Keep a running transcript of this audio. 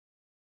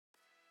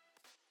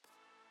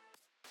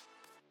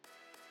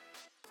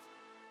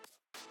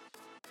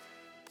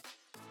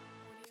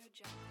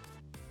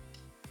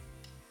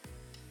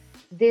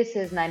This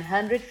is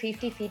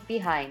 950 Feet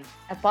Behind,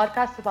 a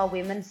podcast about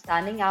women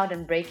standing out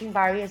and breaking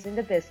barriers in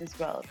the business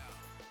world.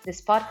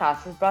 This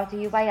podcast is brought to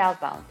you by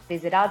Outbound.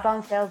 Visit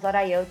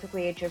outboundsales.io to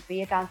create your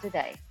free account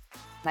today.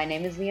 My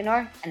name is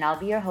Leonor, and I'll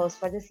be your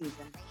host for the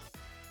season.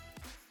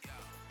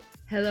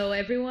 Hello,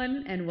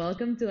 everyone, and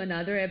welcome to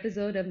another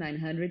episode of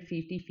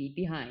 950 Feet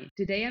Behind.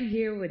 Today I'm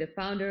here with the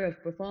founder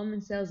of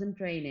Performance Sales and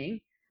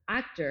Training,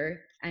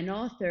 actor, and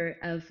author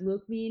of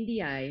Look Me in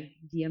the Eye,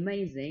 the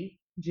amazing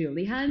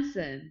Julie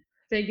Hansen.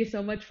 Thank you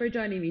so much for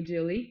joining me,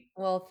 Julie.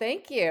 Well,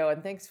 thank you.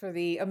 And thanks for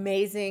the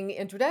amazing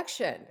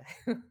introduction.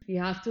 We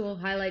have to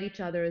highlight each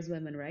other as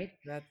women, right?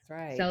 That's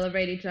right.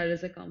 Celebrate each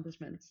other's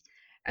accomplishments.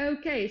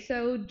 Okay,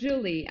 so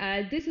Julie,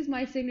 this is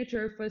my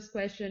signature first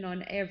question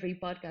on every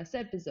podcast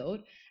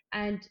episode,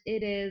 and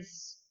it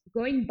is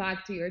going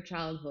back to your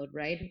childhood,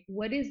 right?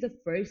 What is the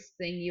first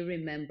thing you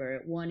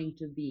remember wanting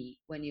to be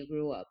when you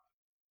grew up?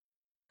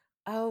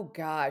 Oh,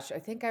 gosh. I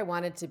think I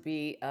wanted to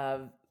be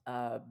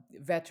a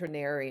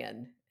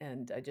veterinarian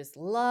and I just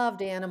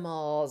loved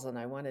animals and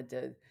I wanted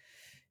to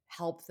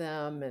help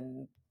them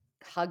and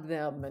hug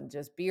them and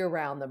just be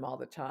around them all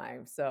the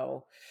time.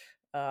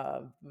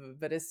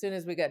 But as soon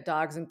as we got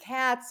dogs and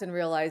cats and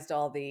realized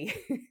all the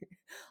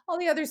all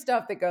the other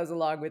stuff that goes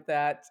along with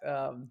that,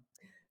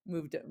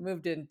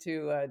 moved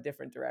into a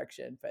different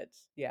direction. But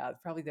yeah,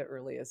 probably the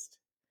earliest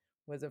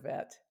was a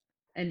vet.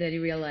 And then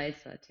you realize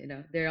that,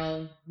 they're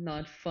all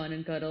not fun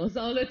and cuddles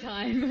all the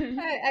time.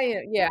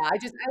 Yeah,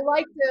 I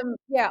like them.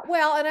 Yeah,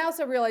 well, and I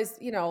also realized,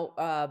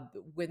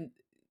 when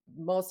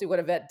mostly what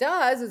a vet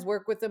does is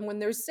work with them when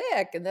they're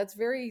sick, and that's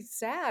very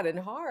sad and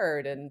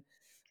hard,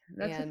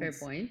 That's a and fair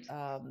point.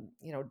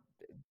 you know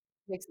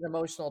takes an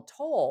emotional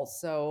toll.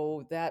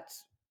 So that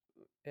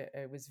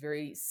it was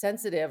very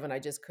sensitive, and I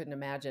just couldn't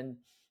imagine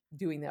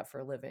doing that for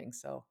a living.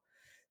 So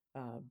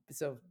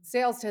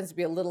sales tends to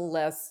be a little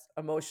less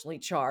emotionally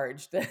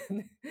charged than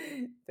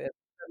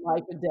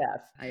life and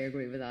death. I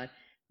agree with that.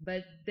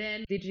 But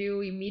then, did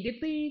you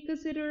immediately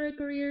consider a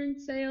career in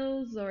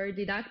sales, or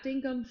did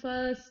acting come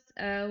first?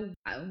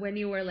 When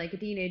you were like a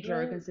teenager or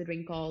Well,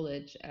 considering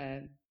college,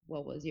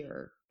 what was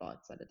your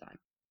thoughts at the time?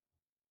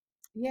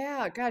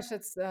 yeah, gosh,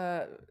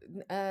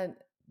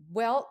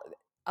 well,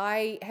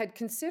 I had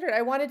considered,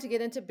 I wanted to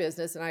get into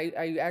business, and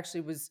I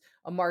actually was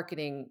a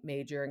marketing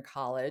major in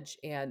college,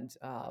 and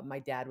my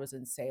dad was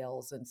in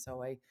sales, and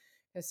so I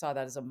saw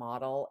that as a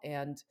model,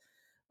 and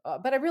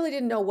but I really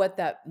didn't know what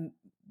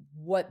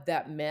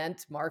that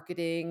meant,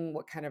 marketing,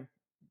 what kind of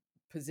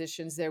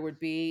positions there would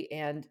be,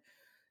 and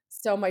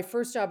so my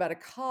first job out of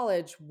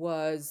college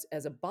was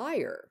as a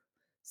buyer.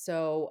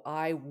 So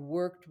I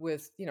worked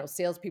with,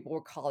 salespeople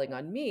were calling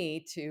on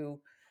me to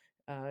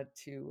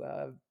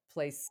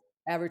place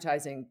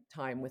advertising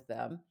time with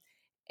them,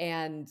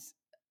 and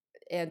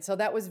and so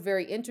that was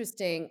very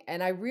interesting.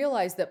 And I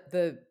realized that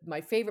the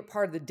my favorite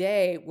part of the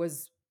day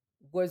was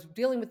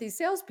dealing with these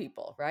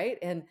salespeople, right?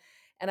 And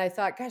I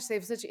thought, gosh, they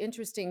have such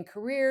interesting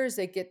careers.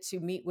 They get to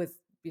meet with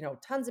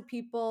tons of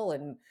people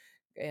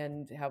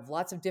and have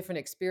lots of different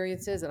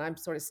experiences. And I'm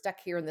sort of stuck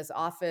here in this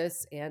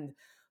office. And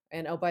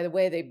oh, by the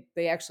way,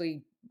 they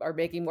actually are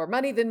making more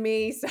money than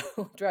me,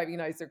 so driving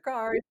nicer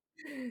cars,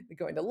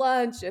 going to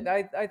lunch, and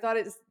I thought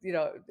it's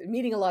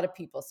meeting a lot of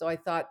people. So I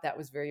thought that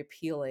was very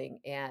appealing,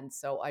 and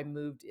so I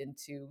moved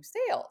into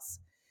sales,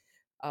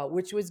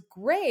 which was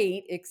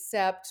great,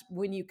 except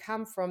when you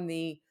come from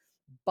the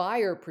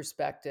buyer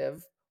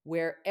perspective,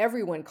 where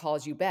everyone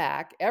calls you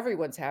back,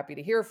 everyone's happy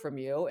to hear from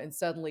you, and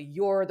suddenly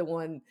you're the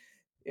one,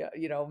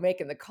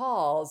 making the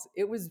calls.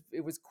 It was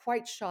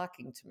quite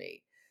shocking to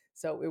me.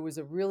 So it was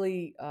a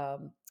really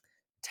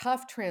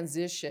tough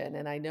transition,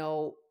 and I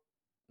know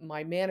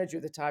my manager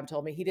at the time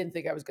told me he didn't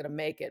think I was going to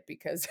make it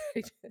because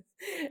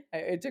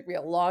it took me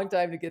a long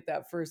time to get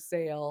that first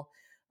sale.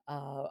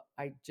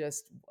 I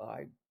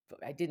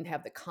didn't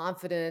have the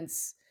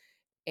confidence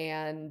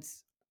and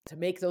to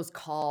make those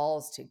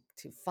calls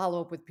to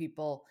follow up with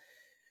people,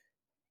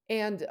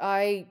 and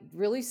I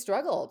really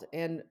struggled.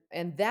 And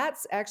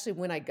that's actually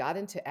when I got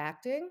into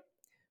acting,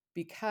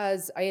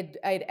 because I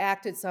had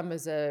acted some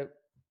as a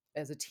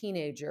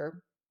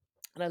teenager,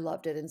 and I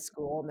loved it in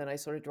school, and then I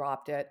sort of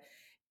dropped it.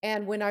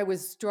 And when I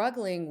was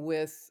struggling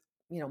with,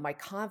 my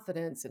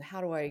confidence and how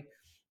do I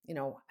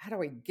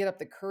get up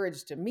the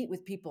courage to meet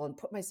with people and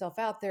put myself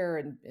out there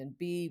and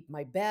be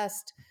my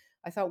best,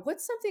 I thought,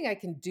 what's something I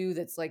can do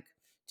that's like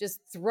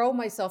just throw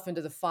myself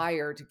into the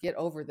fire to get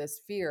over this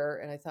fear?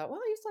 And I thought, well,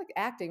 I used to like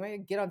acting. I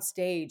could get on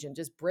stage and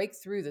just break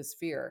through this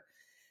fear.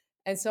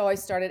 And so I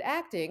started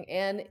acting,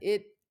 and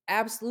it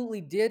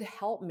absolutely did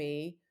help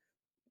me,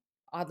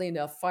 oddly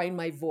enough, find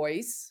my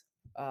voice,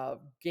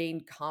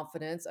 gain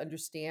confidence,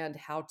 understand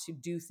how to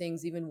do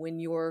things even when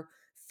you're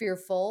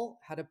fearful,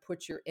 how to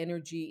put your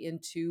energy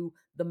into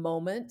the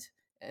moment,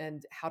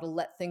 and how to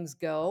let things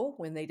go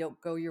when they don't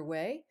go your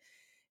way.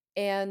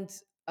 And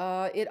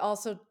it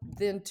also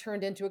then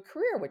turned into a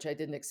career, which I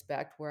didn't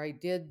expect, where I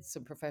did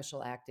some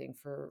professional acting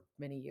for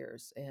many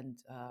years and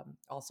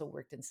also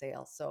worked in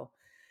sales.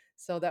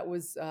 So that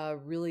was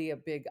really a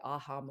big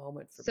aha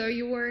moment for So me.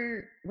 you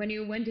were when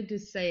you went into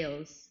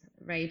sales,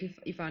 right? If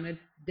you found it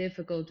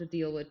difficult to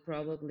deal with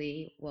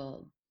probably,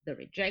 well, the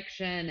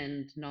rejection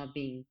and not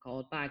being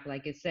called back,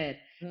 like I said.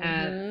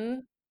 Uh, Hmm.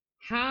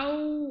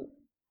 how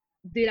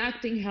did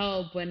acting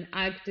help when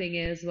acting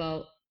is,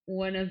 well,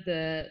 one of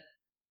the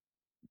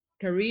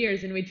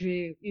careers in which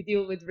you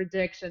deal with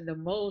rejection the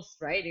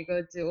most, right? You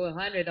go to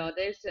 100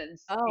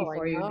 auditions Oh, I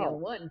before you nail know.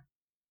 one.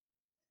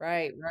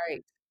 Right,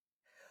 right.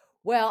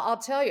 Well, I'll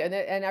tell you,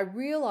 and I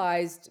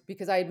realized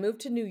because I had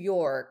moved to New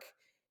York,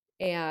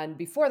 and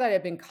before that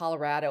I'd been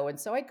Colorado, and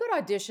so I'd go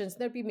to auditions, and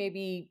there'd be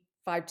maybe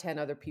 5, 10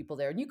 other people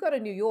there. And you go to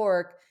New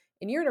York,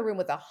 and you're in a room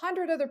with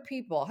 100 other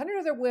people, 100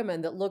 other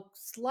women that look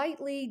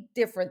slightly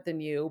different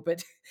than you,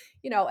 but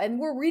and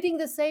we're reading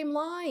the same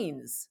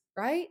lines,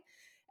 right?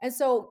 And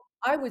so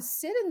I would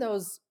sit in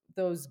those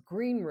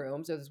green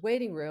rooms or those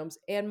waiting rooms,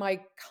 and my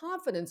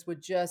confidence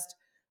would just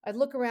I'd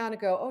look around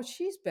and go, "Oh,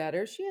 she's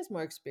better. She has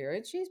more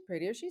experience. She's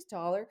prettier. She's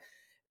taller."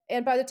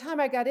 And by the time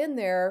I got in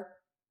there,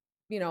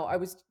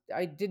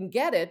 I didn't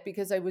get it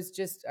because I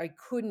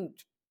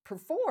couldn't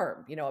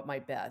perform, at my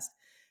best.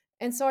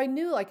 And so I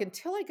knew like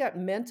until I got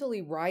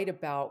mentally right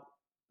about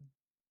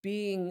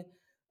being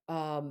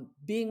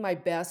being my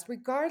best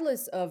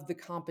regardless of the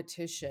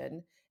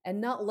competition and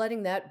not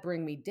letting that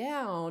bring me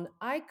down,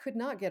 I could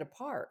not get a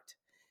part.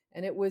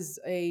 And it was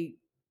a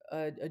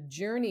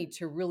journey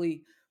to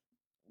really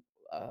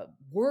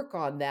work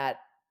on that.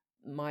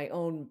 My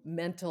own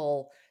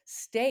mental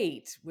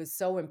state was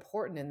so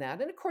important in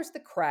that, and of course the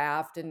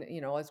craft, and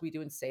as we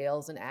do in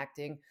sales and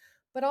acting,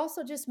 but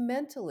also just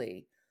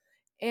mentally.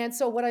 And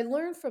so what I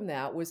learned from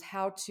that was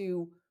how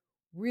to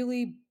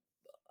really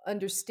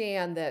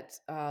understand that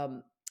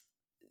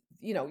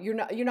you're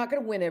not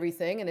going to win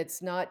everything, and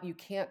it's not you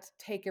can't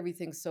take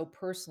everything so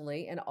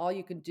personally, and all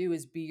you can do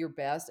is be your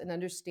best and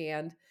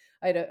understand.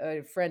 I had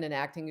a friend in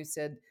acting who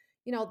said,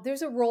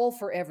 there's a role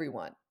for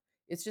everyone.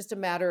 It's just a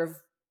matter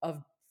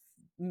of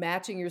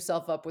matching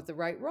yourself up with the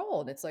right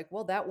role. And it's like,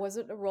 well, that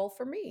wasn't a role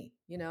for me,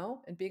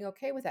 and being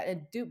okay with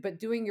that, but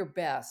doing your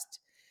best.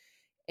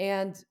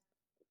 And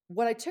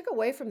what I took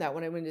away from that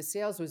when I went into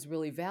sales was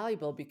really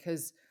valuable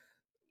because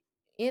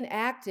in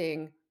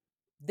acting,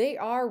 they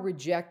are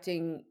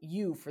rejecting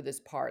you for this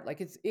part. Like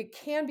it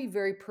can be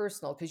very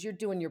personal because you're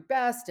doing your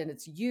best and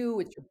it's you,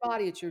 it's your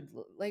body, it's your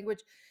language,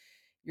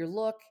 your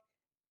look.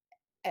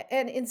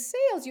 And in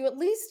sales, you at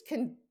least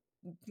can,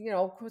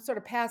 sort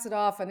of pass it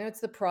off. I know it's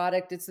the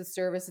product, it's the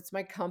service, it's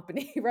my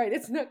company, right?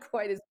 It's not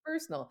quite as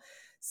personal.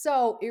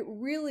 So it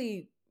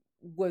really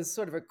was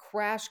sort of a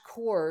crash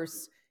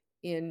course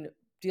in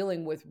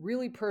dealing with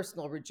really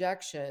personal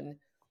rejection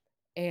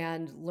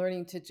and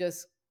learning to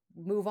just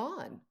move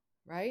on,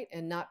 right?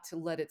 And not to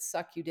let it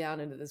suck you down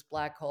into this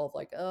black hole of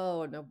like,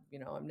 oh no,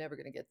 I'm never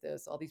going to get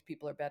this. All these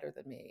people are better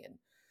than me. And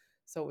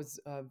so it was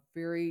a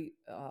very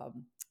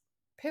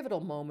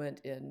pivotal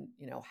moment in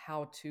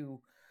how to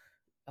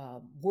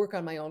work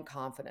on my own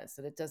confidence.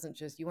 That it doesn't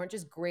just you aren't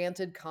just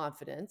granted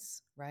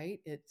confidence, right?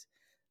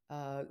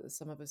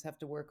 Some of us have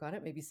to work on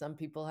it. Maybe some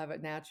people have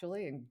it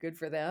naturally, and good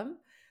for them.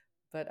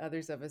 But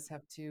others of us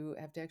have to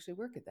actually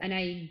work at And that.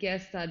 I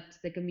guess that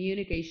the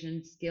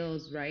communication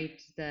skills, right,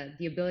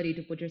 the ability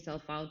to put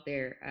yourself out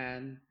there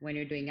when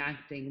you're doing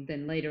acting,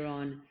 then later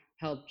on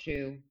helped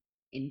you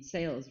in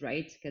sales,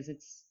 right? Because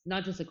it's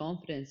not just a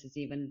confidence; it's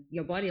even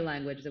your body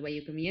language, the way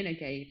you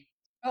communicate.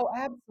 Oh,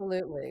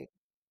 absolutely.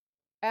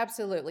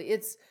 Absolutely.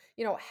 It's,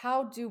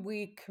 how do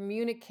we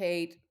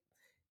communicate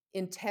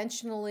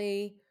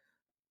intentionally?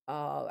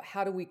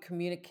 How do we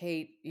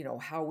communicate,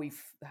 how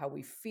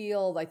we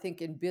feel? I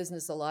think in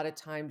business, a lot of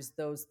times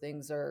those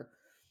things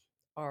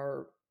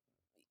are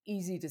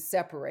easy to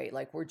separate.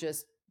 Like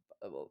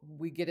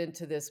we get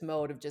into this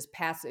mode of just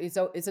pass.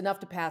 It's enough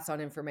to pass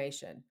on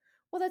information.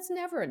 Well, that's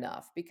never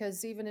enough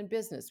because even in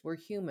business, we're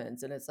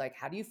humans, and it's like,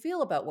 how do you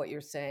feel about what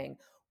you're saying?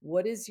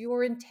 What is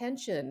your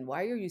intention?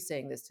 Why are you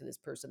saying this to this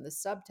person? The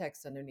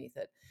subtext underneath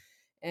it,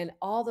 and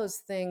all those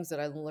things that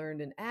I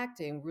learned in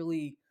acting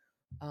really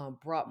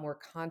brought more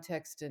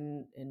context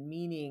and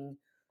meaning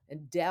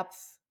and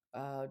depth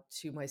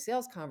to my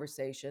sales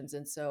conversations.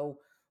 And so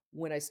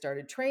when I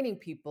started training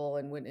people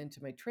and went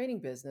into my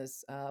training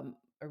business,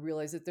 I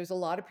realized that there's a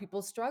lot of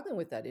people struggling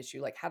with that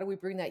issue. Like, how do we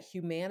bring that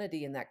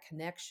humanity and that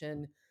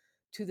connection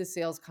to the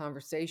sales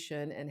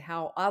conversation? And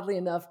how, oddly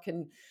enough,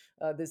 can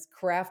this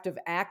craft of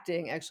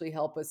acting actually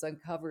help us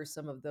uncover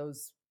some of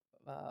those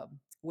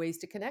ways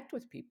to connect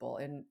with people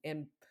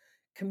and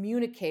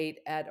communicate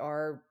at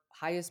our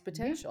highest Yeah,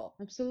 potential?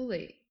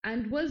 absolutely.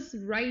 And was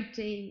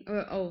writing,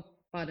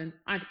 pardon,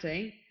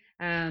 acting.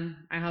 I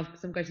have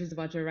some questions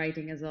about your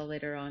writing as well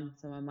later on,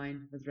 so my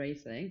mind was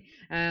racing.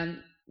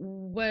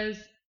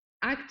 Was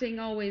acting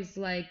always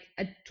like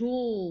a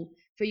tool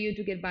for you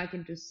to get back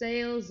into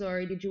sales,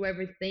 or did you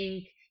ever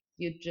think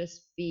you'd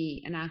just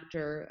be an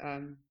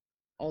actor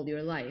all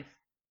your life?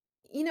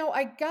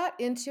 I got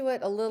into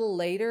it a little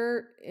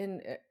later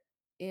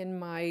in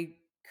my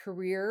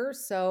career.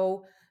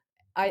 So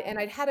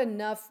I'd had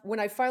enough when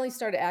I finally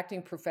started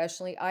acting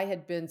professionally. I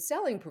had been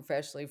selling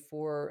professionally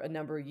for a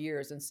number of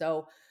years, and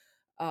so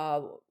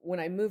when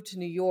I moved to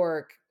New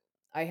York,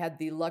 I had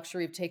the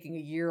luxury of taking a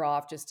year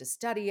off just to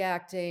study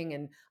acting,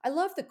 and I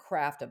love the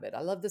craft of it.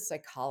 I love the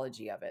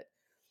psychology of it,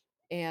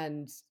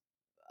 and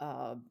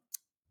uh,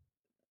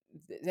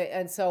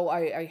 and so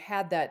I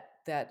had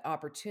that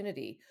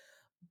opportunity.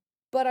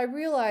 But I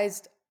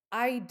realized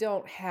I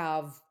don't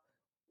have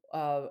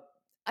uh,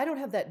 I don't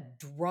have that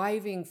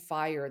driving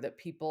fire that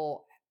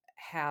people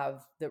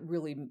have that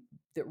really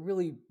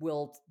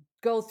will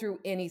go through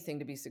anything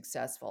to be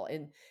successful.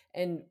 And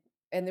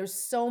and there's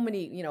so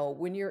many,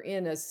 when you're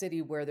in a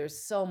city where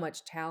there's so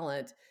much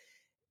talent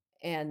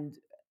and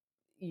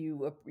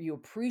you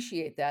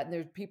appreciate that, and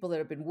there's people that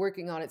have been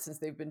working on it since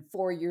they've been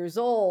 4 years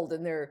old,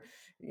 and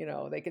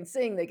they can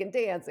sing, they can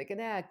dance, they can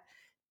act,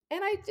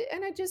 and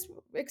I just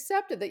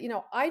accepted that,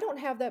 I don't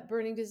have that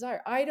burning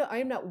desire.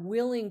 I'm not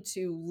willing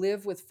to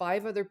live with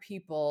 5 other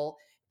people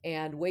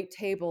and wait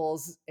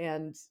tables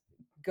and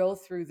go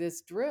through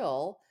this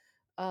drill.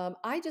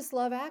 I just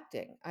love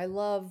acting. I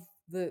love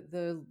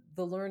the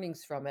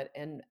learnings from it,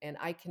 and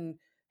I can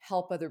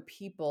help other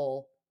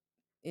people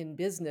in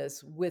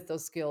business with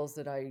those skills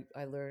that I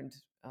learned,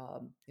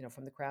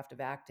 from the craft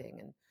of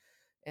acting,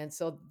 and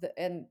so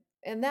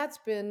and that's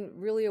been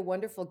really a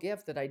wonderful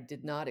gift that I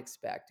did not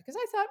expect, because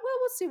I thought, well,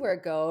 we'll see where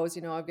it goes.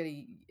 I've got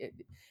to,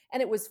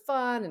 and it was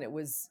fun, and it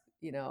was,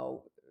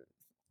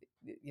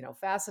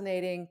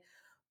 fascinating,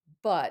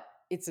 but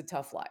it's a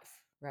tough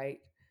life, right?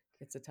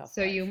 It's a tough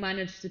So you life.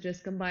 managed to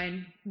just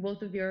combine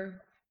both of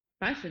your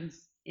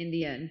passions in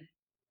the end.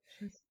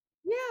 That's-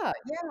 Yeah,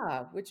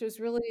 yeah, which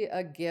was really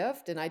a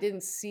gift, and I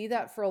didn't see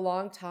that for a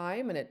long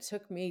time, and it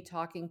took me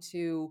talking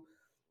to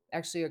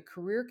actually a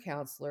career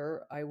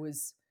counselor. I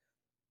was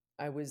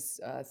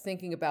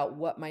thinking about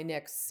what my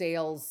next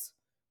sales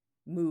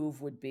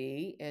move would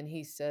be, and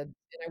he said,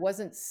 and I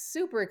wasn't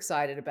super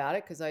excited about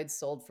it because I'd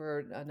sold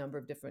for a number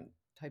of different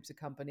types of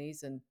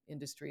companies and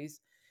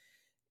industries.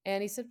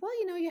 And he said,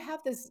 "Well, you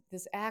have this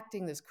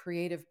acting, this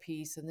creative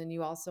piece, and then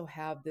you also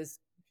have this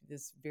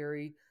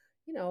very,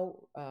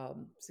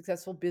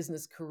 successful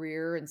business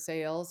career and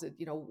sales.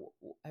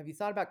 Have you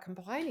thought about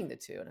combining the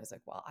two?" And I was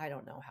like, "Well, I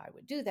don't know how I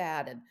would do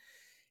that." And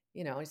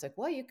he's like,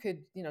 "Well, you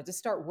could, just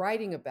start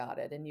writing about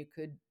it, and you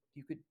could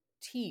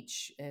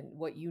teach and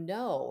what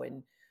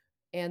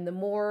and the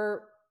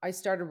more I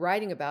started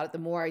writing about it, the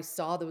more I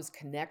saw those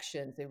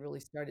connections. They really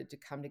started to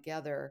come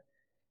together,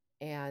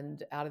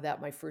 and out of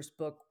that, my first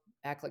book,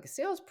 Act Like a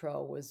Sales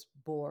Pro, was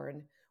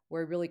born,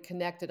 where I really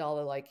connected all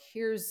the, like,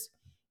 you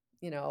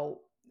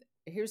know,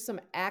 here's some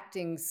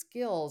acting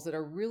skills that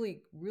are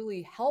really,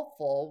 really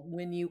helpful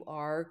when you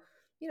are,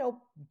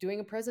 doing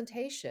a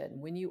presentation,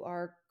 when you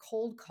are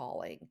cold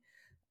calling.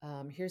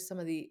 Here's some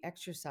of the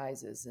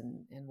exercises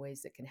and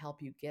ways that can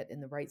help you get in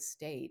the right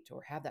state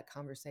or have that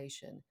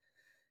conversation.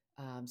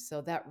 So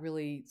that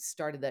really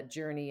started that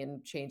journey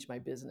and changed my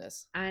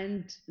business.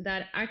 And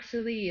that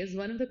actually is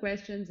one of the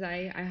questions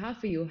I have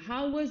for you.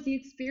 How was the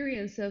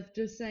experience of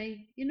just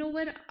saying, you know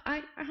what,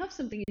 I have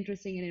something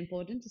interesting and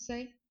important to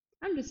say.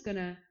 I'm just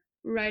gonna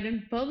write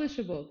and publish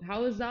a book.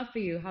 How was that for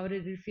you? How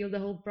did you feel the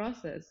whole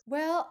process?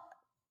 Well,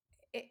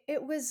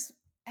 it was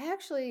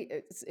actually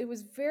it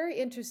was very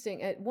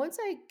interesting. And once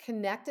I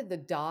connected the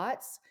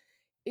dots,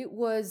 it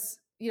was,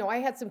 I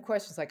had some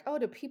questions like, "Oh,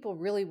 do people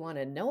really want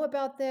to know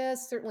about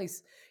this?" Certainly,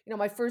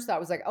 my first thought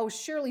was like, "Oh,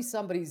 surely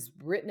somebody's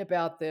written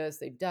about this.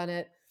 They've done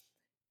it."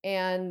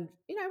 And,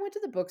 I went to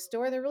the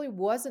bookstore, and there really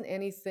wasn't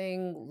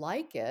anything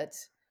like it.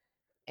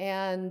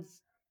 And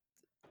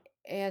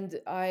and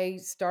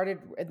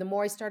the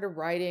more I started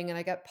writing, and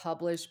I got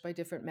published by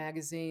different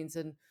magazines,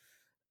 and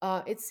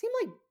it seemed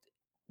like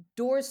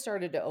doors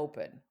started to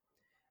open.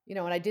 And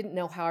I didn't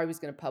know how I was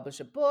going to publish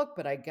a book,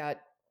 but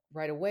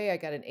right away, I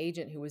got an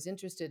agent who was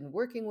interested in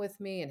working with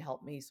me and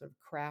helped me sort of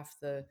craft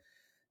the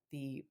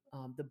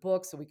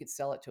book so we could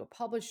sell it to a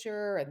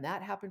publisher, and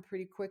that happened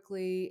pretty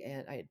quickly.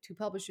 And I had two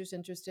publishers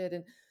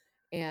interested,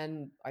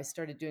 and I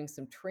started doing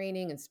some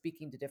training and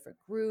speaking to different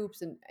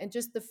groups, and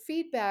just the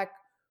feedback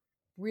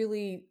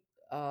really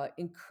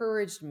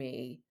encouraged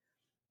me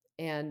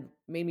and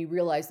made me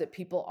realize that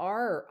people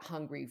are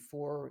hungry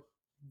for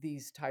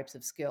these types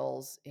of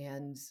skills.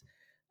 And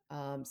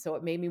so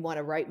it made me want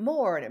to write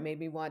more, and it made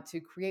me want to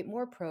create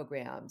more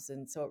programs.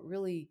 And so it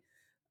really,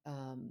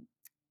 um,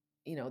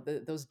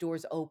 those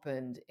doors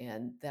opened,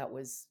 and that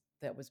was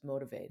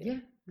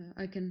motivating. Yeah,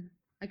 I can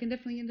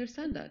definitely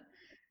understand that.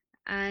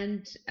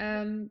 And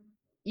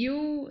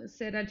you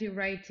said that you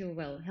write to,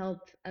 well, help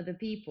other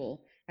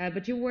people,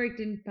 but you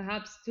worked in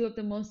perhaps two of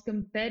the most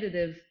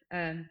competitive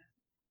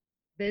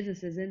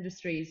businesses,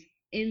 industries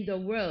in the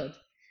world.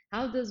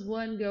 How does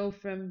one go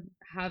from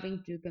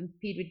having to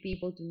compete with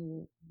people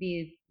to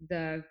be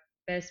the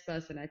best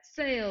person at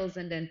sales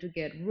and then to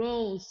get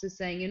roles to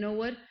saying, you know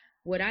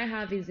what I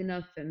have is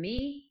enough for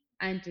me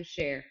and to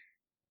share?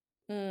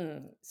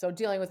 So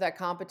dealing with that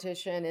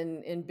competition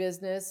in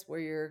business where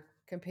you're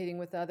competing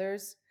with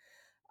others,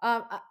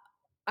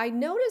 I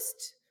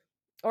noticed.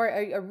 or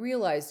I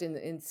realized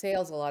in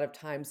sales a lot of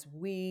times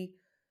we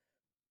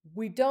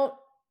don't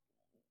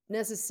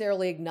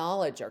necessarily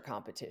acknowledge our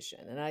competition,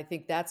 and I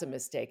think that's a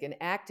mistake. In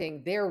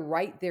acting, they're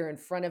right there in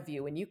front of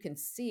you, and you can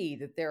see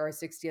that there are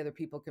 60 other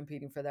people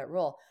competing for that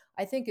role.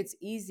 I think it's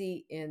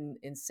easy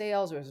in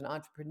sales or as an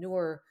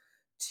entrepreneur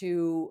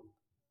to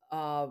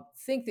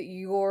think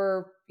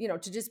that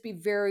to just be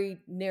very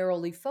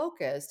narrowly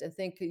focused and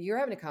think you're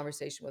having a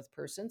conversation with a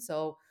person,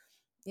 so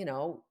you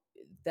know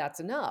that's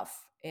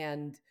enough,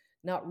 and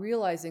not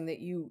realizing that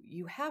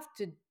you have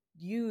to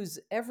use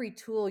every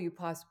tool you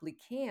possibly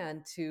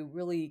can to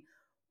really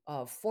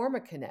form a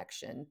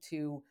connection,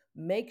 to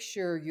make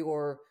sure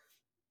you're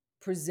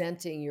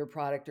presenting your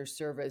product or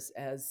service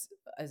as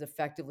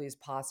effectively as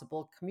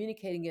possible,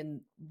 communicating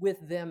in with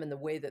them in the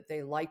way that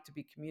they like to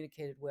be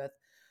communicated with.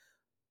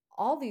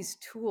 All these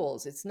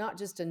tools, it's not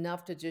just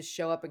enough to just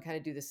show up and kind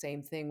of do the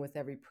same thing with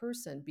every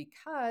person,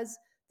 because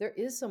there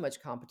is so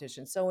much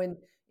competition. So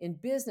in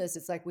business,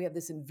 it's like we have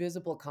this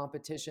invisible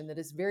competition that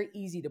is very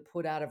easy to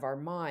put out of our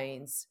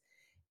minds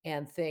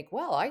and think,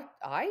 well,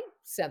 I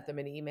sent them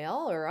an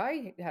email or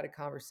I had a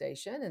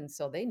conversation and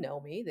so they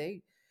know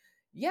me.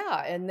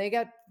 Yeah, and they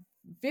got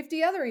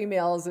 50 other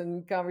emails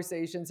and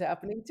conversations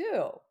happening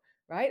too,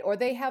 right? Or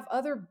they have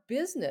other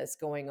business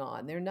going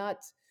on. They're not,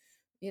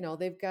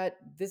 they've got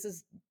this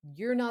is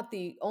you're not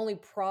the only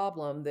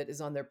problem that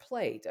is on their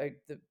plate,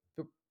 the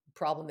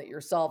problem that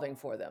you're solving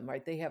for them,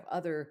 right? They have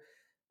other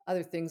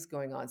things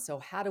going on. So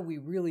how do we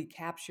really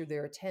capture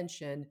their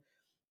attention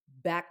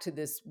back to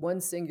this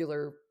one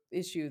singular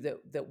issue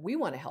that we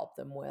want to help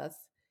them with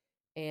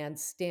and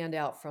stand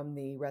out from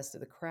the rest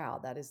of the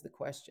crowd? That is the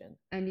question.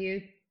 And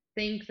you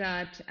think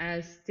that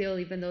as still,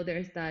 even though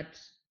there's that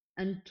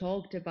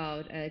untalked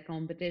about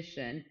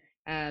competition,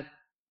 uh,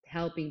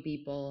 helping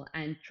people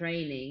and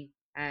training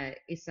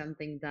is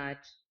something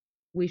that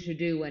we should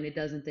do, and it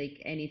doesn't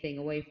take anything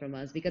away from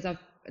us. Because of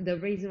the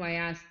reason why I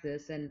asked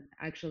this, and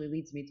actually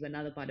leads me to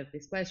another part of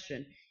this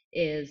question,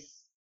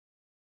 is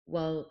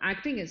well,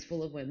 acting is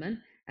full of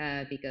women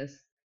because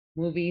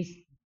movies,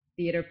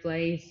 theater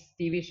plays,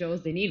 TV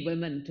shows, they need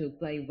women to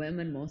play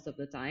women most of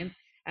the time.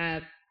 Uh,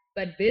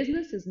 but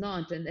business is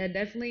not, and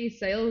definitely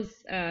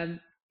sales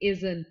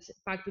isn't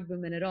packed with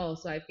women at all.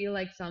 So I feel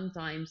like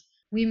sometimes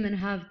women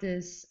have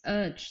this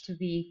urge to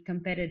be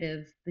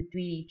competitive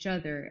between each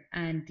other,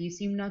 and you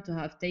seem not to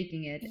have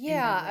taken it in that way.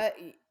 Yeah,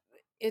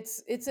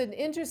 it's an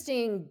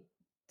interesting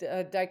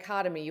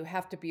dichotomy. You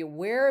have to be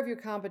aware of your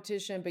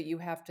competition, but you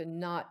have to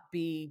not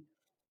be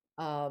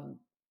um,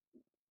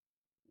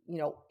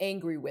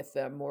 angry with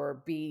them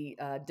or be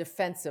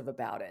defensive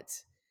about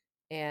it.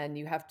 And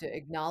you have to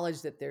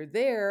acknowledge that they're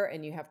there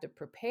and you have to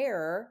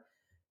prepare.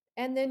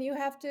 And then you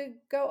have to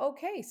go,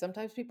 okay,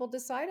 sometimes people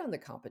decide on the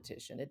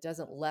competition. It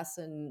doesn't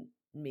lessen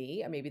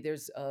me. Maybe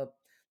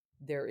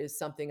there is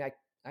something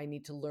I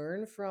need to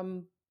learn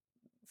from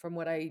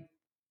what I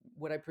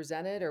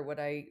presented or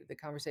the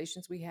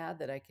conversations we had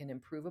that I can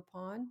improve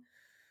upon.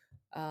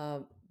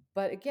 Um,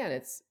 but again,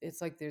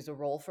 it's like there's a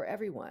role for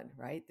everyone,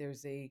 right?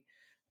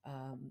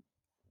 Um,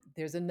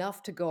 there's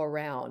enough to go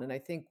around, and I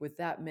think with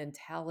that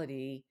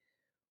mentality,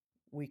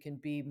 we can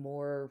be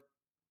more,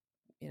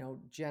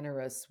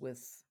 generous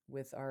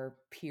with our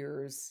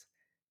peers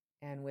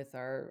and with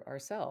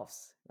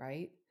ourselves,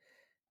 right?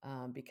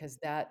 Because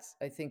that's,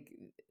 I think,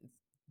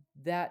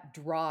 that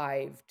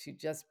drive to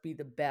just be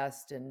the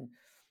best and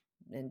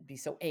be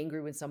so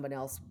angry when someone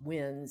else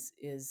wins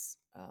is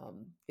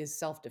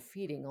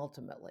self-defeating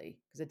ultimately,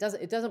 because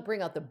it doesn't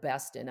bring out the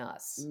best in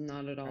us,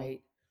 Not at all.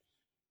 right?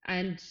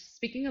 And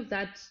speaking of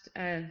that,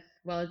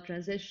 well,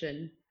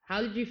 transition,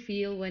 how did you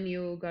feel when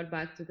you got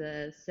back to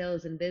the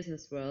sales and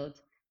business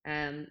world?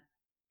 Um,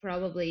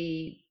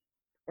 Probably,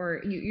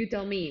 or you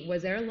tell me,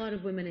 was there a lot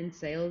of women in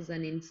sales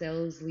and in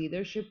sales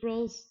leadership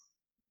roles?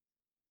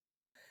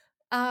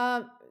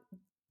 um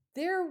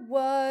there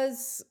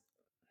was,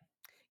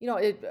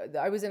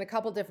 I was in a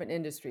couple different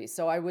industries.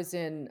 So I was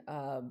in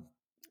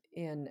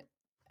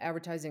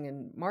advertising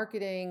and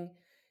marketing,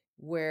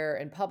 where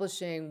and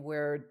publishing,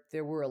 where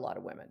there were a lot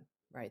of women,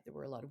 right? There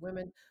were a lot of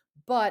women,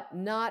 but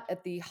not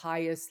at the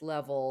highest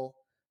level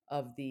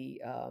of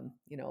the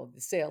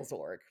sales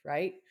org,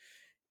 right?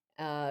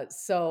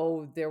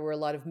 So there were a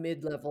lot of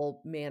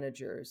mid-level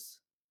managers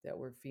that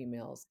were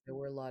females. There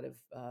were a lot of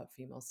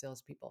female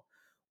salespeople.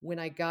 When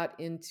I got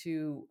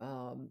into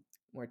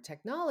more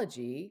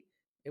technology,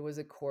 it was,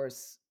 of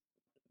course,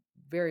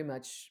 very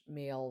much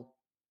male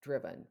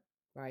driven,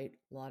 right?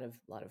 A lot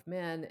of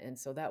men, and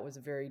so that was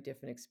a very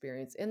different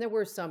experience. And there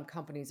were some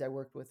companies I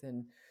worked with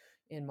in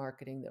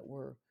marketing that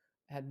were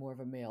had more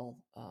of a male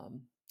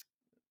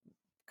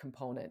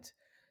component.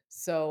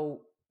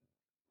 So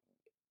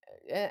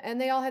and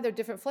they all had their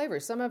different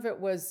flavors. Some of it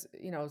was,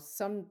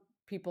 some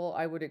people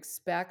I would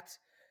expect,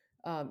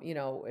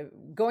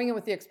 going in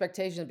with the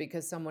expectation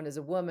because someone is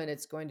a woman,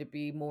 it's going to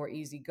be more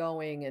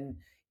easygoing and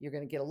you're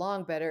going to get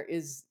along better.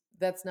 Is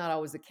That's not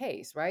always the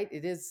case, right?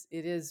 It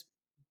is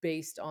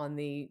based on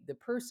the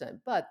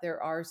person, but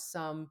there are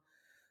some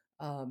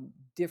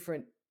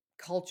different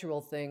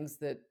cultural things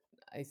that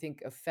I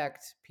think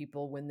affect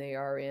people when they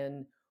are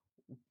in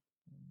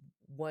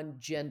one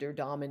gender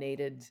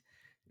dominated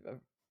uh,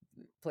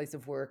 place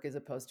of work as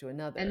opposed to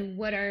another. And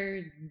what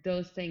are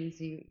those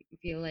things you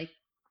feel like?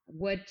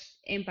 What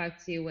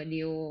impacts you when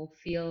you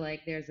feel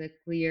like there's a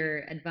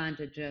clear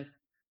advantage of,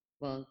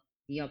 well,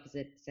 the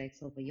opposite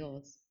sex over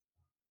yours?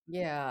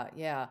 Yeah,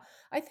 yeah.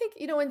 I think,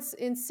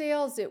 in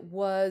sales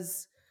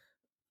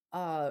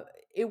uh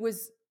it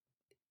was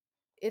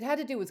it had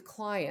to do with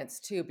clients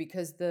too,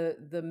 because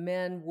the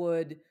men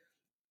would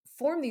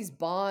form these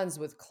bonds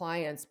with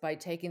clients by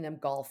taking them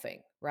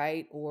golfing,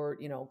 right? Or,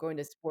 going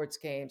to sports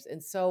games.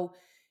 And so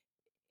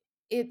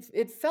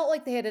it felt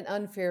like they had an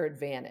unfair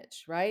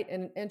advantage, right?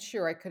 And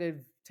sure, I could have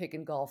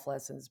taken golf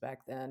lessons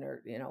back then,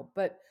 or,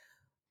 but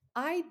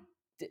I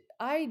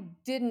I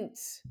didn't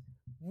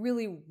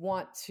really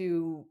want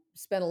to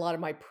spend a lot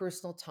of my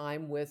personal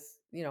time with,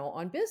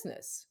 on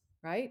business,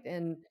 right?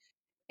 And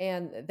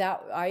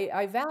that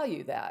I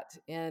value that.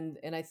 And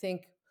I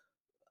think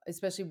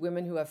especially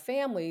women who have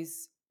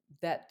families,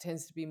 that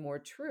tends to be more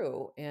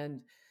true.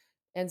 And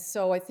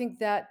so I think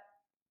that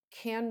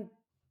can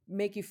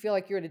make you feel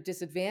like you're at a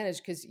disadvantage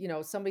because,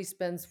 somebody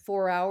spends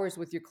 4 hours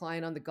with your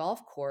client on the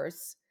golf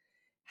course.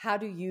 How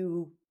do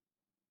you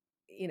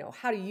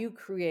how do you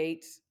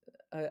create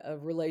a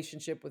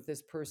relationship with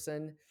this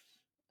person,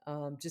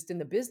 just in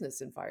the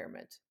business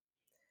environment?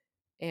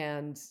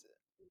 And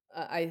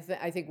I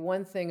think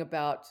one thing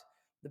about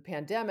the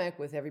pandemic,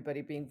 with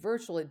everybody being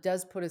virtual, it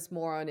does put us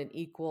more on an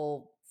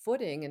equal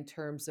footing in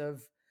terms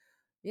of,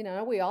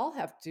 we all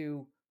have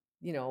to,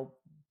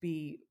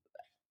 be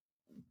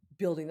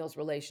building those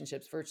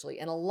relationships virtually.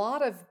 And a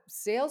lot of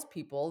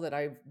salespeople that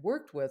I've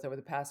worked with over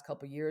the past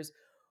couple of years,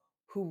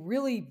 who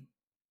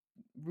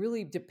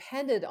really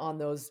depended on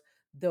those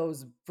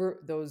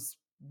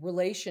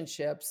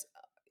relationships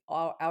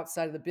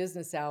outside of the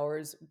business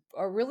hours,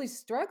 are really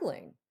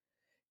struggling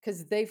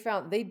because they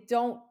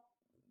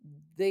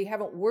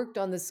haven't worked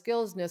on the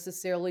skills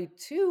necessarily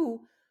to,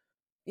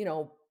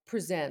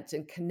 present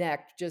and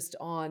connect just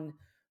on,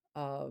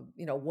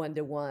 one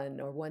to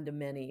one or one to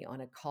many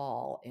on a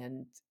call,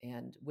 and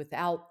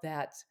without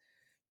that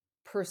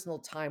personal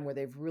time where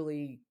they've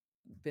really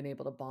been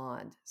able to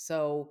bond.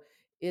 So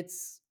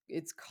it's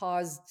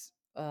caused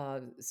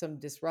some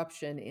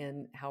disruption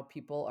in how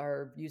people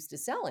are used to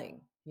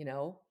selling,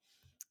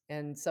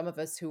 and some of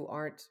us who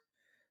aren't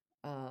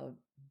uh,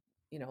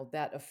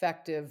 that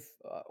effective,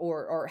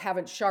 or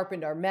haven't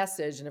sharpened our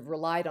message and have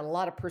relied on a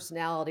lot of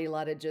personality, a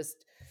lot of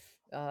just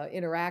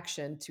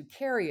interaction to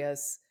carry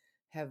us,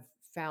 have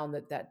found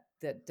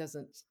that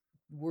doesn't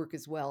work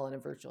as well in a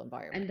virtual And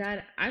environment.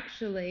 that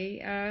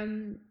actually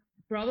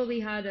probably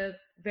had a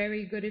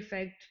very good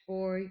effect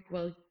for,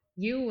 well,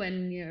 you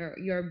and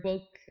your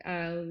book,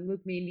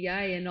 Look Me in the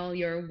Eye, and all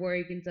your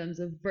work in terms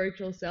of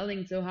virtual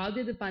selling. So how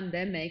did the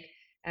pandemic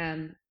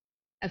um,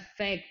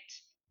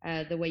 affect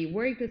the way you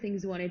work, the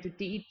things you wanted to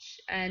teach?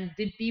 And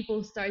did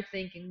people start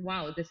thinking,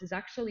 wow, this is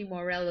actually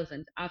more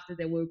relevant after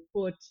they were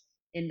put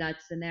in that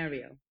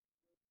scenario?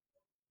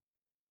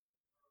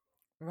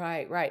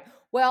 Right, right.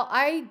 Well,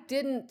 I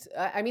didn't.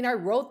 I mean, I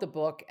wrote the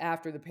book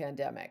after the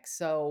pandemic,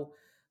 so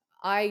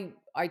I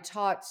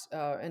taught,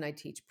 and I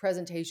teach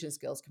presentation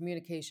skills,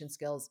 communication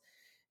skills,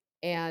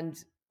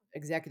 and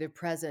executive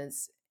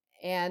presence.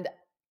 And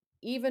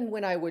even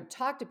when I would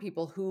talk to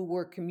people who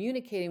were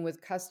communicating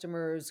with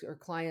customers or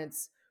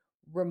clients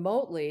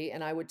remotely,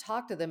 and I would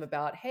talk to them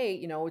about, hey,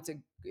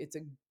 it's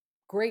a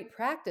great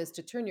practice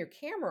to turn your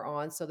camera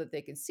on so that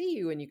they can see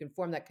you and you can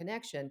form that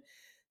connection.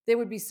 They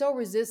would be so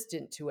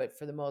resistant to it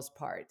for the most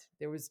part.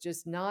 There was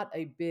just not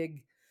a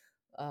big,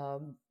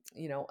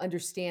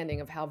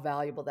 understanding of how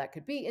valuable that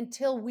could be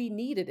until we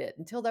needed it,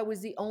 until that was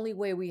the only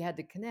way we had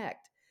to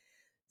connect.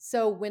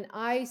 So when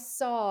I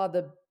saw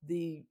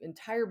the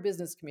entire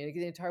business community,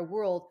 the entire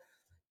world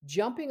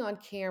jumping on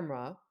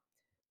camera,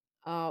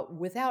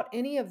 without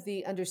any of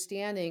the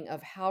understanding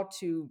of how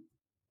to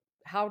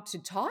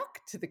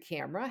talk to the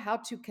camera, how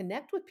to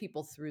connect with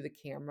people through the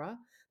camera,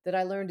 that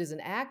I learned as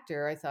an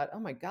actor, I thought, oh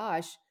my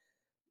gosh,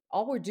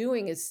 all we're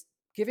doing is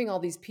giving all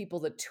these people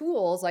the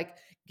tools, like,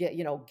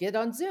 get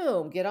on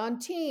Zoom, get on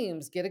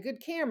Teams, get a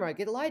good camera,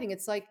 get lighting.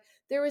 It's like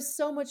there is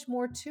so much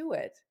more to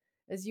it,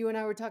 as you and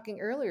I were talking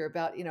earlier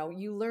about,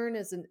 you learn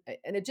and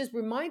it just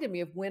reminded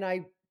me of when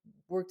I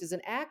worked as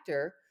an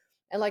actor.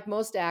 And like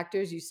most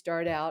actors, you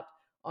start out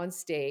on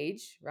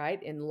stage,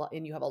 right?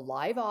 And you have a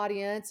live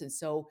audience, and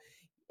so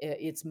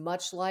it's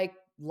much like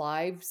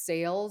live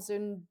sales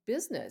and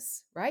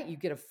business, right? You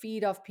get a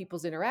feed off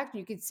people's interaction.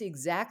 You can see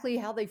exactly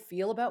how they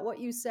feel about what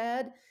you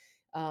said.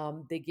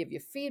 They give you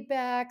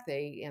feedback,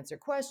 they answer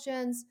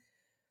questions,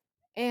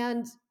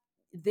 and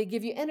they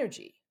give you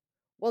energy.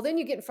 Well, then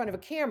you get in front of a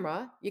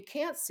camera, you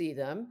can't see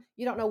them,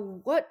 you don't know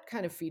what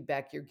kind of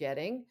feedback you're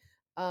getting,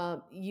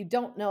 you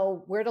don't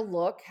know where to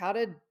look, how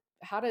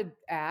to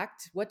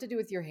act, what to do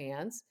with your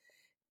hands,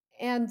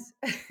 and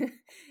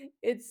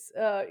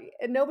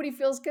and nobody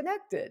feels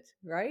connected,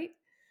 right?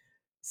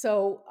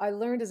 So I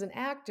learned as an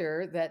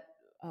actor that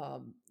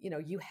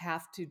you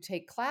have to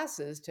take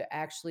classes to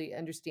actually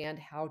understand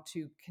how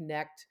to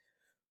connect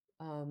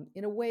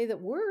in a way that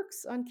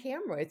works on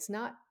camera. It's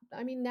not,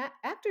 I mean,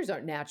 actors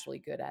aren't naturally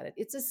good at it.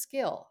 It's a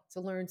skill, it's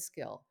a learned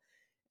skill.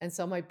 And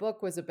so my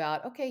book was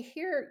about, okay,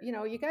 here,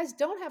 you guys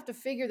don't have to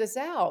figure this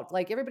out.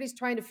 Like everybody's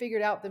trying to figure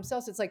it out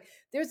themselves. It's like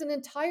there's an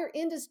entire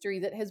industry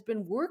that has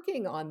been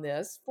working on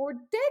this for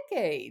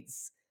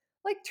decades.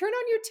 Like turn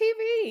on your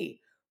TV,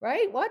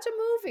 right? Watch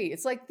a movie.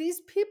 It's like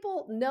these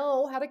people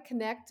know how to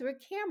connect to a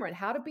camera and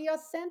how to be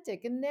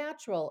authentic and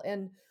natural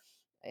and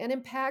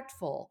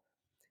impactful.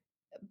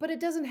 But it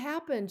doesn't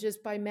happen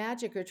just by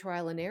magic or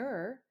trial and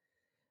error.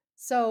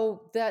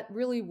 So that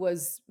really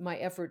was my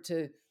effort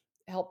to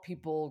help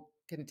people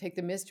kind of take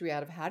the mystery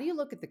out of how do you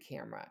look at the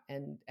camera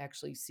and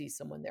actually see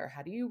someone there?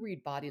 How do you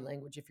read body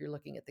language if you're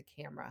looking at the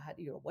camera?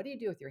 What do you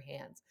do with your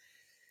hands?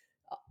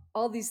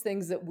 All these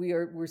things that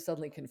we're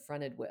suddenly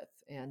confronted with.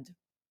 And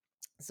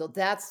so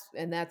that's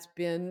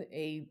been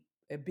a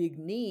big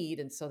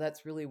need, and so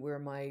that's really where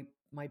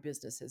my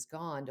business has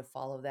gone, to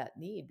follow that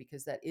need,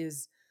 because that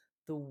is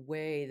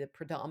the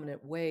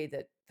predominant way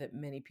that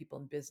many people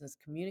in business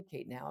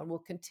communicate now and will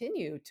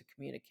continue to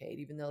communicate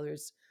even though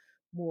there's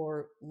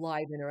more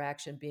live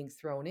interaction being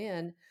thrown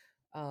in.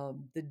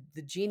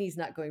 The genie's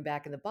not going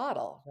back in the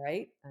bottle,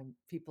 right? And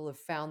people have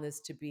found this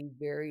to be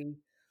very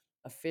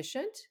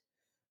efficient.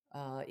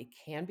 It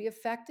can be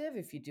effective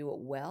if you do it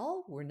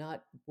well. We're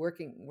not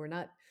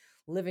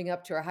living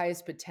up to our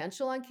highest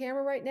potential on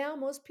camera right now,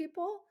 most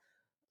people.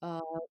 Uh,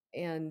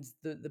 and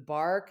the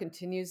bar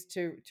continues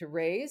to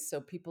raise.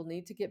 So people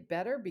need to get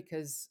better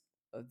because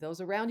those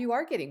around you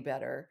are getting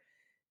better.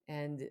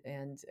 And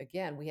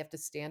again, we have to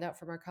stand out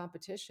from our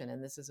competition.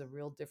 And this is a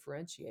real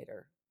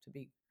differentiator to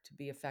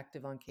be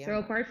effective on So camera.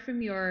 apart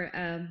from your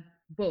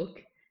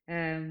book,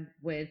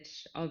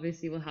 which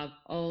obviously will have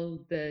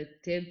all the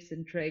tips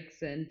and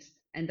tricks and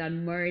that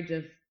merge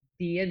of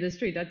the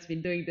industry that's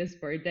been doing this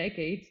for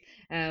decades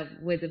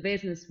with the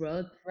business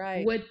world,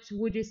 Right. what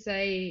would you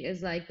say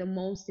is like the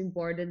most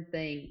important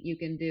thing you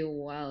can do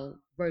while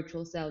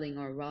virtual selling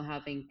or while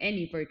having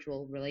any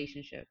virtual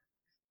relationship?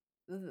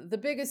 The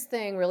biggest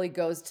thing really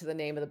goes to the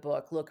name of the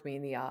book, Look Me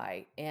in the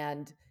Eye.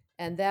 And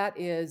that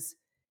is,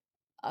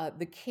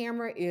 the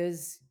camera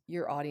is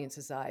your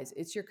audience's eyes.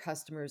 It's your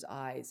customer's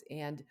eyes.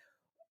 And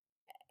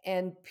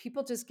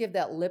people just give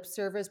that lip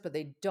service, but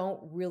they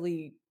don't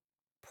really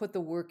put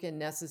the work in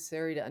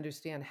necessary to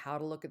understand how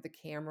to look at the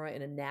camera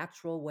in a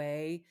natural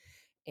way.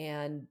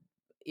 And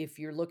if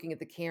you're looking at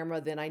the camera,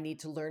 then I need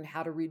to learn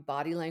how to read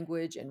body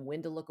language and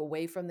when to look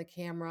away from the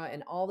camera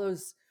and all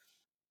those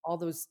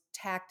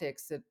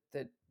tactics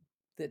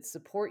that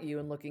support you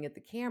in looking at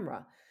the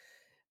camera.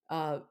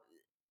 Uh,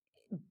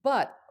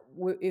 but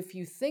if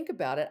you think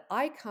about it,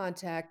 eye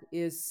contact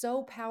is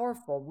so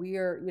powerful.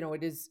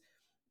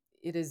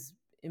 It is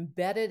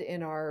embedded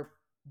in our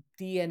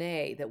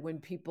DNA that when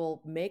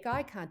people make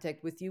eye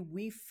contact with you,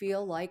 we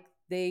feel like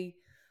they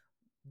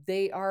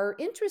are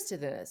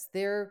interested in us.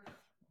 They're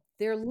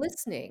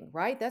listening,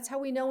 right? That's how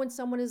we know when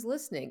someone is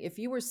listening. If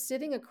you were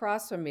sitting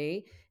across from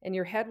me and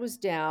your head was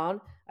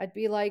down, I'd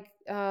be like,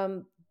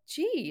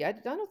 gee, I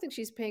don't think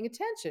she's paying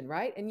attention,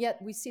 right? And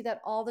yet we see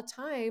that all the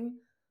time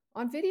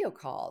on video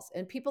calls,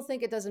 and people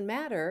think it doesn't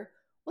matter.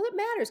 Well, it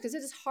matters because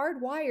it is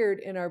hardwired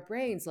in our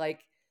brains.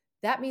 Like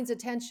that means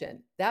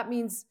attention. That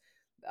means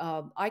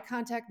eye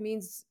contact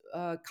means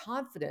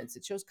confidence.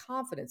 It shows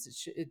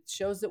confidence. It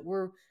shows that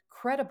we're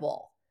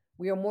credible.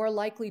 We are more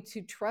likely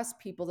to trust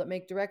people that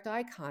make direct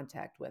eye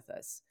contact with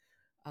us.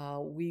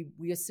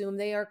 We assume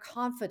they are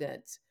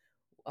confident.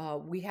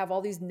 We have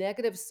all these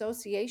negative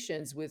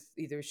associations with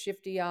either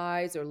shifty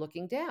eyes or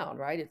looking down,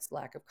 right? It's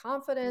lack of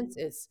confidence.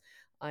 It's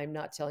I'm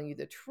not telling you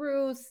the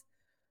truth.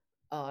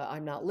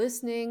 I'm not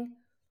listening.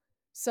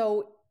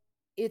 So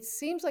it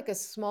seems like a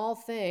small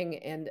thing,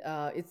 and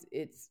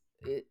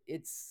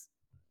it's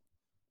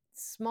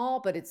small,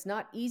 but it's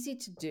not easy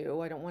to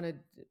do. I don't want to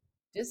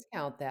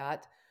discount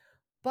that,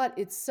 but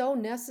it's so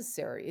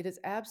necessary. It is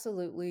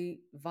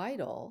absolutely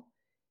vital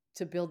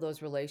to build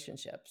those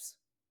relationships,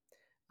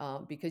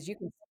 because you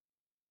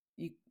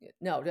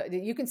no,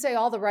 you can say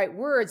all the right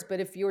words, but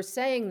if you're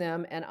saying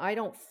them and I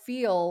don't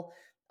feel,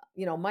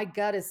 my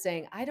gut is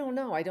saying, I don't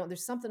know, I don't.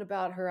 There's something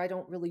about her I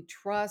don't really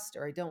trust,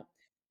 or I don't.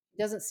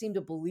 Doesn't seem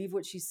to believe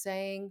what she's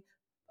saying.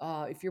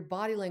 If your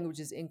body language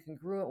is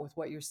incongruent with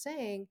what you're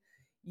saying,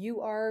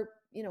 you are,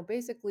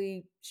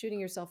 basically shooting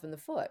yourself in the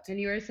foot. And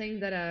you were saying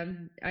that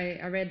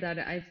I read that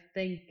I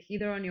think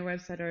either on your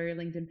website or your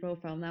LinkedIn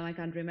profile, now I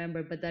can't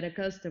remember, but that a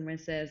customer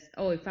says,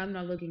 "Oh, if I'm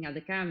not looking at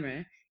the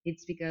camera,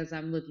 it's because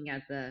I'm looking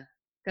at the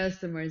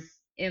customer's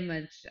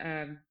image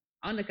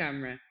on the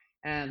camera,"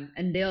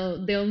 and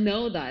they'll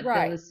know that, they'll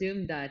Right.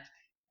 assume that.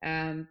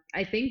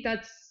 I think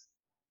that's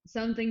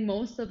something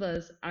most of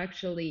us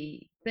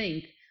actually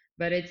think,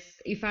 but it's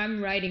if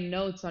I'm writing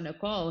notes on a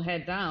call,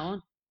 head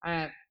down.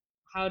 Uh,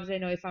 how do I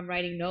know if I'm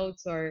writing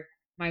notes or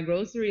my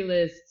grocery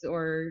lists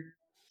or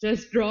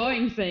just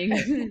drawing things?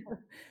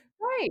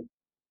 Right.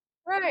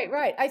 Right,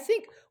 right. I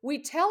think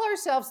we tell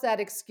ourselves that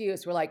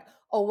excuse. We're like,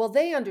 "Oh, well,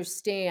 they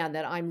understand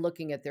that I'm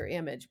looking at their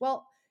image."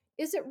 Well,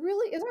 is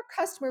our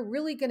customer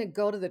really gonna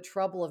go to the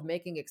trouble of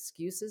making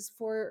excuses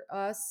for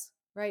us,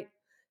 right?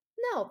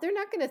 No, they're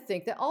not gonna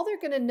think that. All they're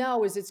gonna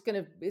know is it's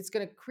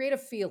gonna create a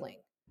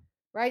feeling,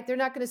 right? They're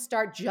not gonna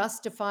start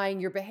justifying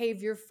your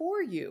behavior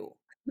for you.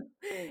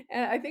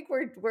 And I think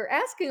we're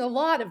asking a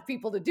lot of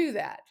people to do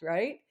that,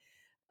 right?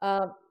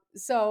 Um,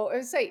 so I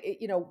would say,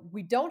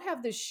 we don't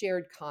have this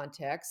shared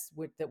context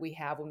that we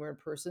have when we're in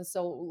person.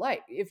 So,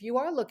 like, if you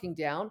are looking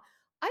down,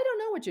 I don't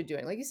know what you're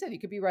doing. Like you said, you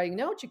could be writing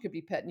notes, you could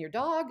be petting your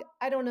dog.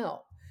 I don't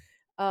know.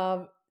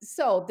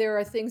 So there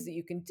are things that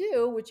you can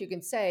do, which you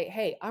can say,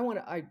 "Hey,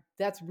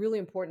 that's really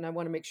important. I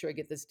want to make sure I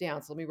get this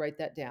down. So let me write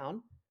that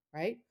down."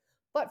 Right.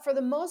 But for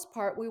the most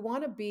part, we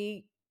want to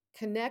be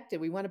connected.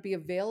 We want to be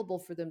available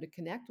for them to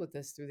connect with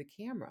us through the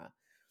camera.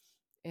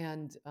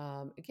 And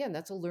again,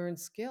 that's a learned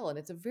skill, and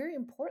it's a very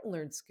important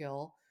learned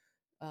skill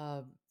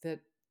uh, that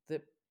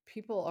that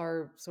people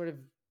are sort of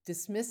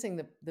dismissing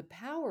the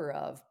power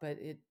of. But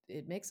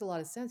it makes a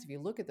lot of sense if you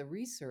look at the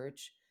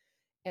research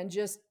and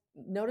just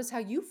notice how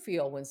you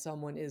feel when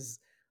someone is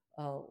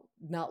uh,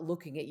 not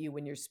looking at you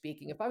when you're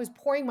speaking. If I was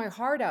pouring my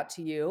heart out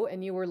to you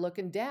and you were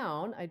looking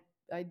down,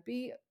 I'd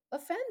be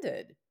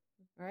offended,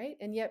 right?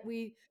 And yet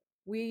we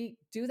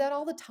do that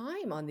all the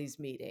time on these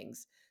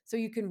meetings. So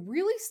you can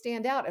really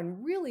stand out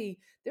and really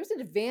there's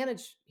an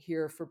advantage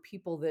here for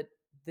people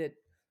that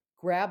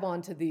grab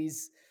onto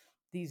these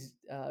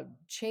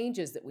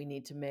changes that we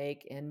need to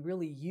make and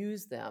really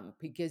use them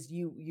because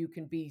you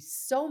can be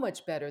so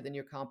much better than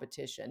your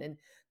competition. And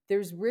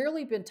there's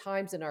rarely been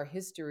times in our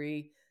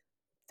history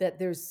that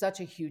there's such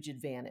a huge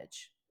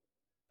advantage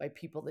by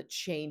people that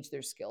change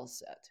their skill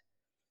set.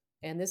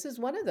 And this is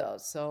one of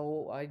those.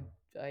 So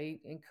I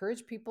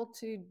encourage people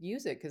to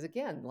use it because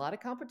again, a lot of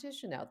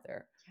competition out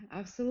there.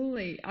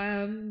 Absolutely.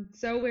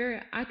 So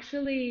we're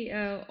actually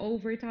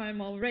over time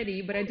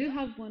already, but I do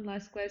have one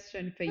last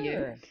question for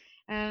you,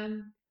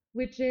 Sure.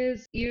 which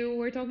is you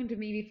were talking to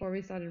me before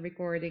we started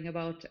recording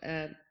about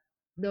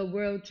the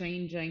world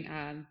changing,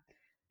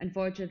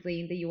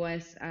 unfortunately, in the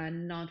US,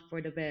 not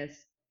for the best.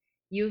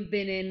 You've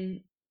been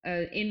in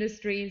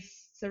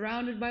industries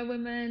surrounded by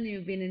women,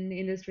 you've been in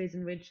industries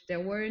in which there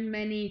weren't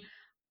many.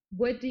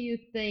 What do you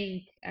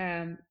think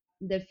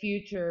the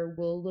future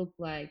will look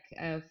like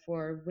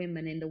for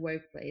women in the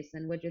workplace,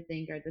 and what do you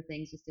think are the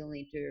things you still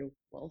need to,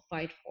 well,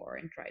 fight for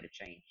and try to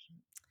change?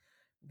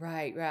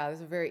 Right. Wow. This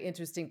is a very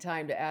interesting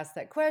time to ask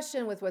that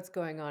question with what's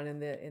going on in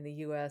the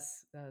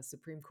U.S.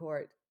 Supreme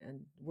Court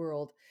and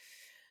world.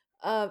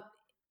 Uh,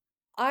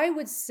 I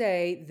would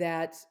say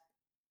that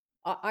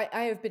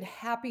I have been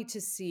happy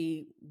to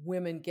see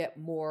women get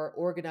more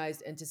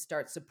organized and to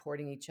start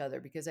supporting each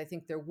other because I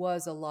think there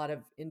was a lot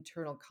of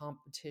internal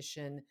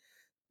competition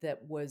that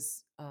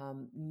was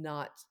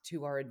not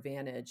to our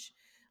advantage.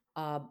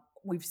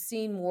 We've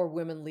seen more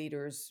women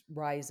leaders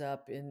rise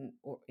up in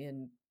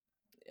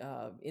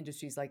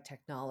industries like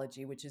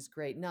technology, which is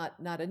great.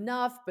 Not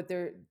enough, but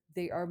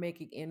they are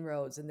making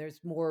inroads, and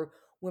there's more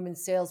women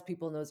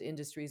salespeople in those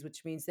industries,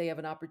 which means they have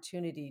an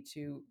opportunity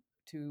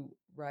to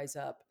rise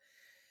up.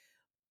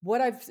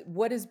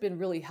 What has been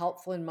really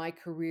helpful in my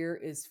career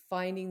is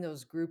finding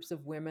those groups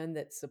of women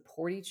that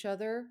support each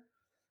other.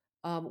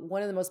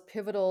 One of the most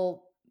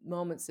pivotal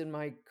moments in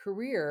my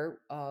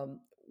career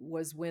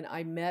was when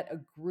I met a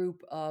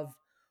group of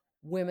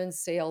women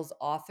sales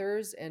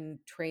authors and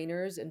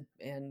trainers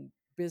and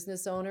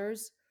business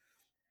owners,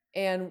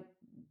 and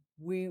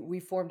we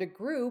formed a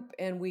group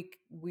and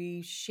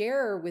we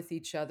share with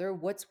each other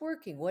what's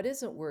working, what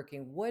isn't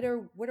working, what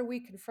are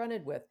we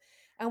confronted with,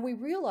 and we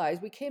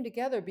realized we came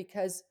together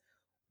because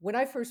when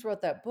I first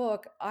wrote that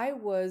book, I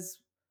was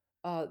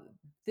uh,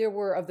 there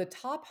were of the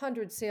top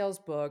 100 sales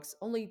books,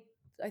 only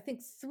I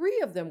think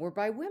 3 of them were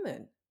by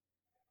women.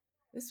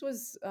 This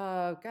was,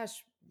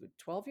 gosh,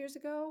 12 years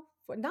ago?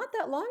 Not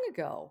that long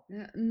ago.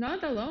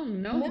 Not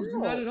alone, no, not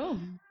No, at all.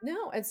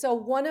 no, and so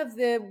one of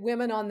the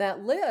women on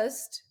that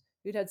list,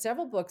 who'd had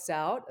several books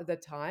out at the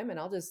time, and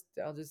I'll just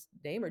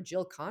name her,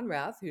 Jill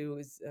Conrath, who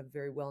is a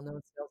very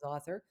well-known sales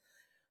author,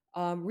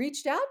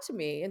 reached out to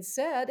me and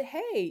said,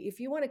 "Hey, if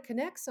you want to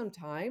connect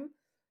sometime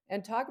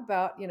and talk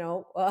about,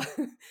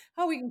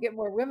 how we can get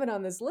more women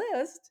on this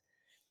list."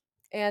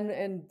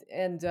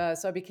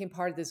 So I became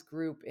part of this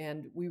group,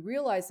 and we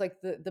realized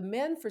like the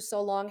men for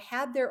so long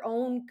had their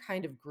own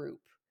kind of group,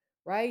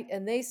 right?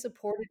 And they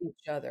supported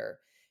each other,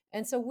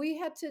 and so we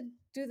had to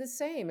do the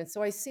same. And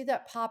so I see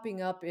that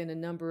popping up in a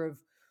number of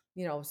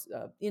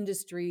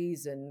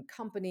industries and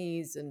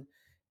companies,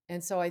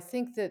 and so I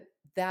think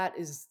that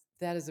is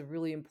a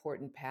really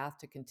important path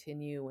to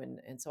continue,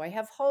 and so I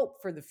have hope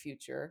for the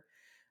future,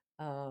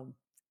 um,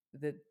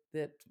 that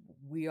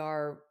we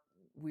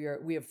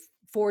have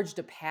forged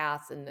a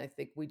path, and I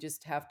think we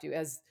just have to,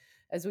 as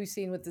we've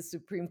seen with the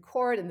Supreme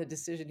Court and the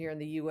decision here in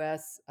the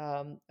U.S.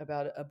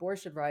 About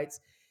abortion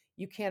rights,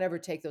 you can't ever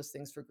take those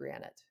things for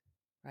granted,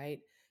 right?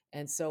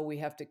 And so we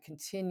have to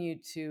continue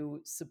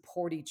to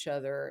support each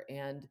other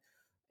and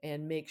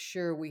make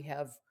sure we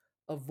have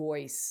a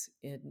voice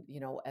in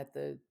at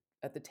the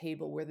at the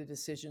table where the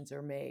decisions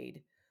are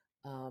made,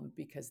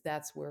 because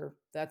that's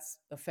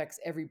affects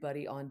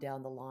everybody on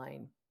down the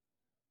line.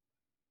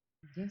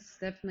 Yes,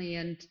 definitely,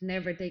 and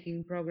never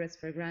taking progress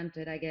for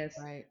granted, I guess,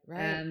 Right,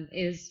 right.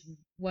 is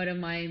one of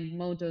my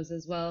mottos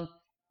as well.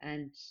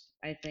 And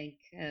I think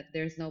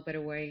there's no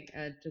better way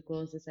to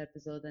close this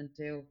episode than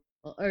to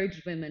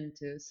urge women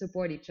to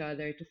support each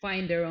other, to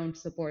find their own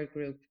support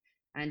group,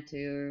 and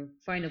to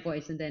find a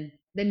voice and then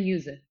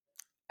use it,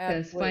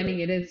 because Absolutely. finding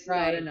it is not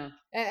Right. enough.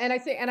 And I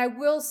think, and I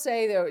will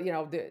say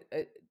though,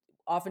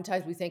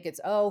 oftentimes we think it's,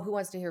 oh, who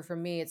wants to hear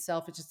from me? It's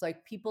selfish. It's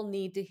like people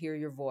need to hear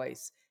your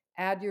voice.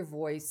 Add your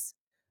voice,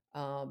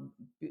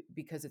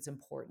 because it's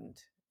important.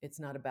 It's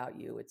not about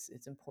you.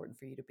 It's important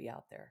for you to be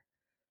out there.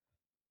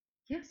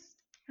 Yes,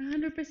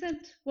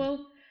 100%.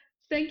 Well,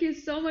 thank you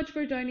so much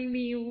for joining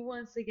me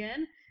once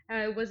again.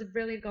 It was a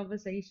brilliant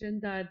conversation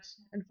that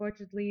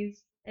unfortunately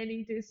is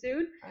ending too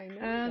soon. I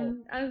know.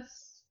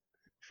 As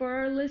for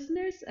our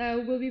listeners,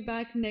 we'll be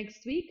back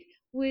next week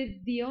with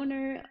the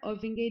owner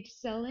of Engaged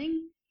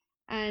Selling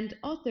and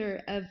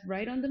author of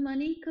Right on the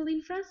Money,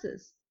 Colleen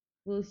Francis.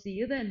 We'll see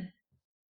you then.